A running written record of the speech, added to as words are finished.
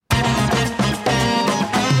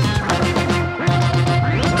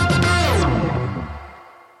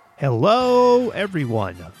Hello,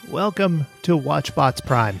 everyone. Welcome to WatchBots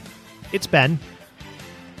Prime. It's Ben.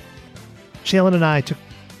 Shaylin and I took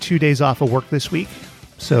 2 days off of work this week,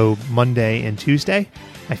 so Monday and Tuesday.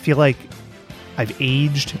 I feel like I've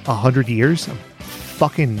aged 100 years. I'm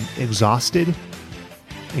fucking exhausted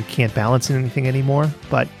and can't balance anything anymore,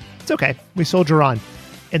 but it's okay. We soldier on.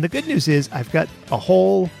 And the good news is I've got a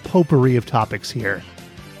whole potpourri of topics here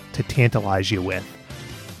to tantalize you with.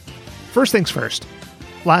 First things first.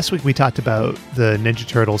 Last week we talked about the Ninja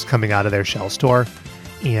Turtles coming out of their shell store,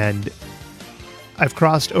 and I've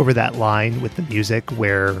crossed over that line with the music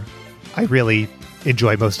where I really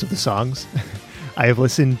enjoy most of the songs. I have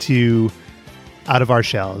listened to Out of Our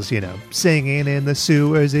Shells, Singing in the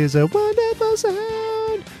Sewers is a Wonderful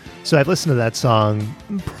Sound. So I've listened to that song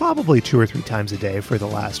probably 2 or 3 times a day for the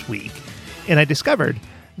last week, and I discovered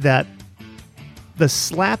that the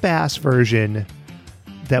slap-ass version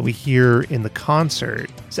that we hear in the concert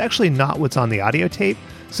is actually not what's on the audio tape.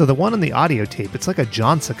 So the one on the audio tape, it's like a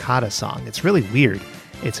John Cicada song. It's really weird.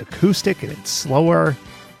 It's acoustic and it's slower.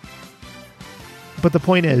 But the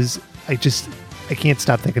point is, I can't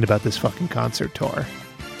stop thinking about this fucking concert tour.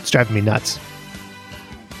 It's driving me nuts.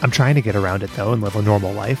 I'm trying to get around it though and live a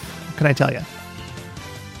normal life. What can I tell you?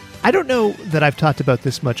 I don't know that I've talked about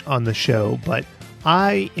this much on the show, but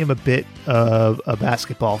I am a bit of a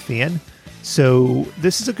basketball fan. So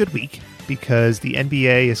this is a good week because the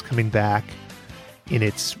NBA is coming back in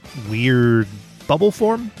its weird bubble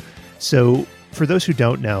form. So for those who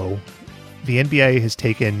don't know, the NBA has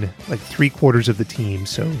taken like 3/4 of the team,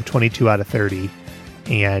 so 22 out of 30,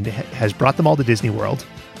 and has brought them all to Disney World,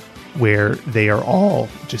 where they are all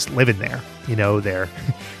just living there.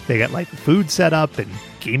 They got like food set up and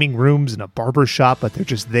gaming rooms and a barber shop, but they're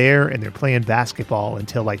just there and they're playing basketball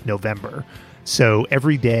until like November. So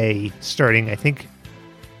every day, starting, I think,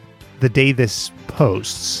 the day this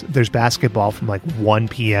posts, there's basketball from like 1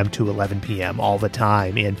 p.m. to 11 p.m. all the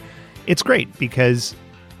time. And it's great because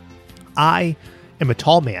I am a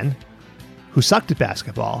tall man who sucked at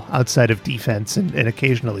basketball outside of defense and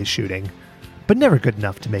occasionally shooting, but never good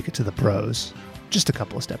enough to make it to the pros. Just a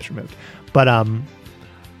couple of steps removed. But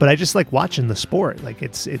I just like watching the sport. Like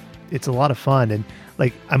it's a lot of fun. And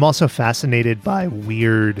like, I'm also fascinated by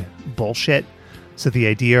weird bullshit. So the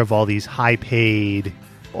idea of all these high-paid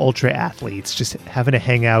ultra athletes just having to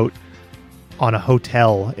hang out on a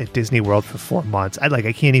hotel at Disney World for 4 months. I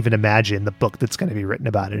can't even imagine the book that's going to be written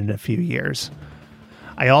about it in a few years.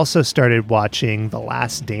 I also started watching The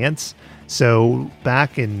Last Dance. So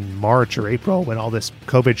back in March or April, when all this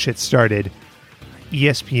COVID shit started,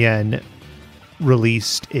 ESPN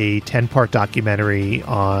released a 10-part documentary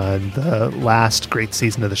on the last great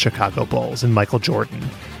season of the Chicago Bulls and Michael Jordan.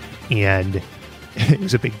 And it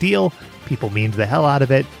was a big deal. People memed the hell out of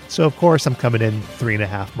it. So, of course, I'm coming in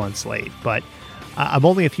 3.5 months late. But I'm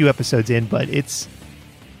only a few episodes in, but it's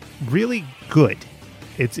really good.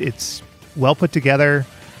 It's well put together.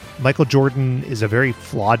 Michael Jordan is a very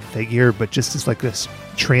flawed figure, but just as like this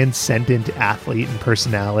transcendent athlete and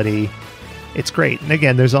personality. It's great. And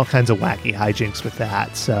again, there's all kinds of wacky hijinks with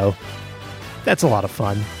that. So that's a lot of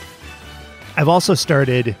fun. I've also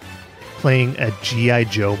started playing a G.I.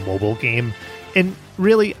 Joe mobile game. And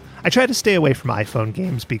really, I try to stay away from iPhone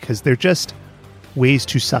games because they're just ways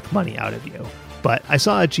to suck money out of you. But I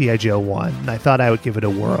saw a G.I. Joe one, and I thought I would give it a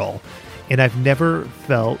whirl. And I've never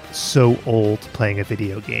felt so old playing a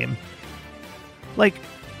video game. Like,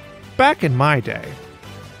 back in my day,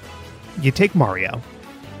 you take Mario,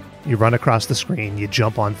 you run across the screen, you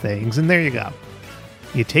jump on things, and there you go.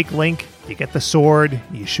 You take Link, you get the sword,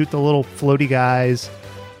 you shoot the little floaty guys,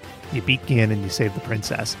 you beat Ganon, you save the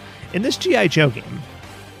princess. In this G.I. Joe game,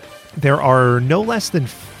 there are no less than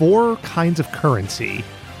 4 kinds of currency.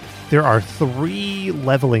 There are 3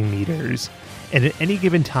 leveling meters, and at any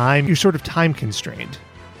given time, you're sort of time constrained.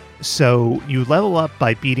 So you level up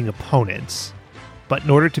by beating opponents, but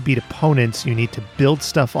in order to beat opponents, you need to build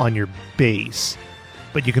stuff on your base.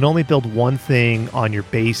 But you can only build one thing on your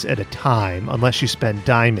base at a time unless you spend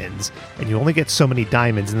diamonds, and you only get so many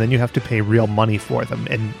diamonds, and then you have to pay real money for them.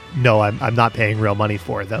 And no, I'm not paying real money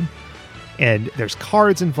for them. And there's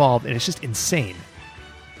cards involved, and it's just insane.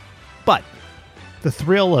 But the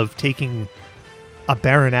thrill of taking a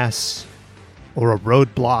Baroness or a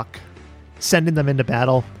Roadblock, sending them into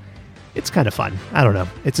battle, it's kind of fun. I don't know.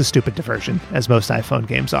 It's a stupid diversion, as most iPhone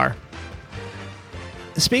games are.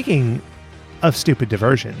 Speaking of stupid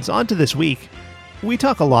diversions, on to this week. We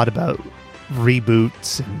talk a lot about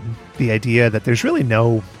reboots and the idea that there's really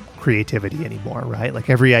no creativity anymore, right? Like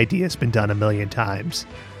every idea has been done a million times.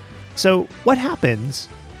 So what happens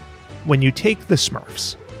when you take the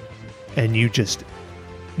Smurfs and you just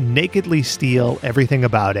nakedly steal everything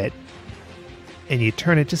about it, and you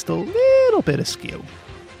turn it just a little bit askew.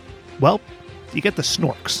 Well, you get the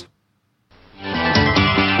Snorks.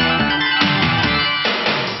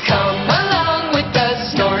 Come along with the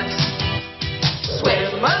Snorks.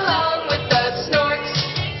 Swim along with the Snorks.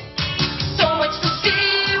 So much to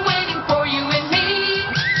see waiting for you and me.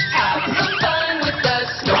 Have some fun with the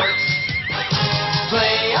Snorks.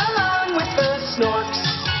 Play along with the Snorks.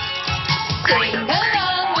 Sing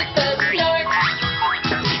along with the Snorks.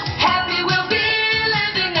 Happy we'll be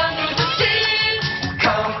living under the sea.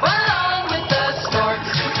 Come along with the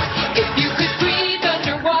Snorks. If you could breathe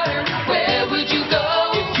underwater, where would you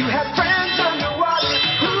go? If you have friends underwater,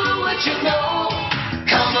 who would you know?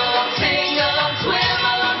 Come along, sing along, swim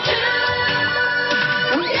along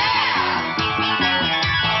too. Yeah!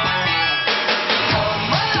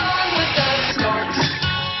 Come along with the Snorks.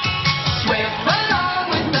 Swim along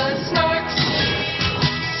with the Snorks.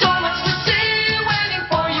 So much to see waiting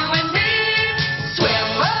for you and me. Swim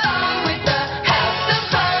along with the, have some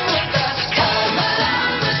fun with us. Come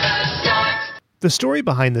along with the Snorks. The story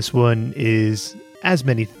behind this one is, as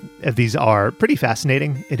many of these are, pretty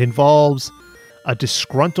fascinating. It involves a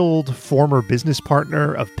disgruntled former business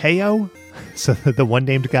partner of Peyo, so the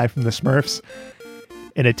one-named guy from the Smurfs,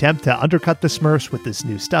 an attempt to undercut the Smurfs with this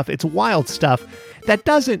new stuff. It's wild stuff that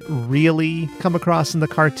doesn't really come across in the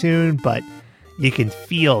cartoon, but you can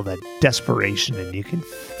feel the desperation and you can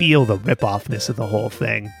feel the rip-offness of the whole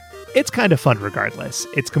thing. It's kind of fun regardless.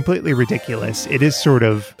 It's completely ridiculous. It is sort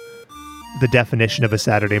of the definition of a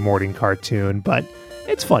Saturday morning cartoon, but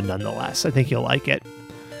it's fun nonetheless. I think you'll like it.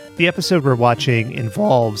 The episode we're watching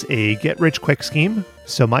involves a get-rich-quick scheme,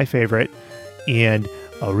 so my favorite, and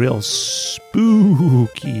a real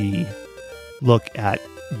spooky look at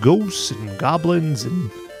ghosts and goblins,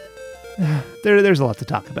 and there's a lot to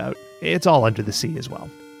talk about. It's all under the sea as well.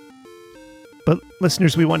 But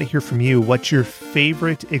listeners, we want to hear from you. What's your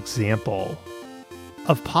favorite example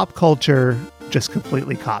of pop culture just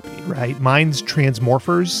completely copied, right? Mine's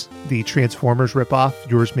Transmorphers, the Transformers ripoff.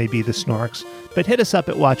 Yours may be the Snorks. But hit us up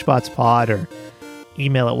at WatchBotsPod or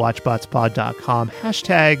email at watchbotspod.com.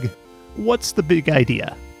 Hashtag, what's the big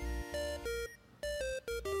idea?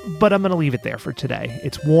 But I'm going to leave it there for today.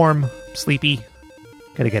 It's warm, sleepy.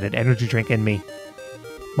 Got to get an energy drink in me.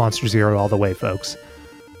 Monster Zero all the way, folks.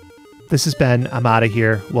 This has been, I'm out of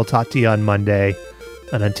here. We'll talk to you on Monday.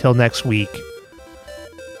 And until next week,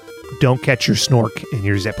 don't catch your snork in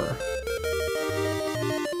your zipper.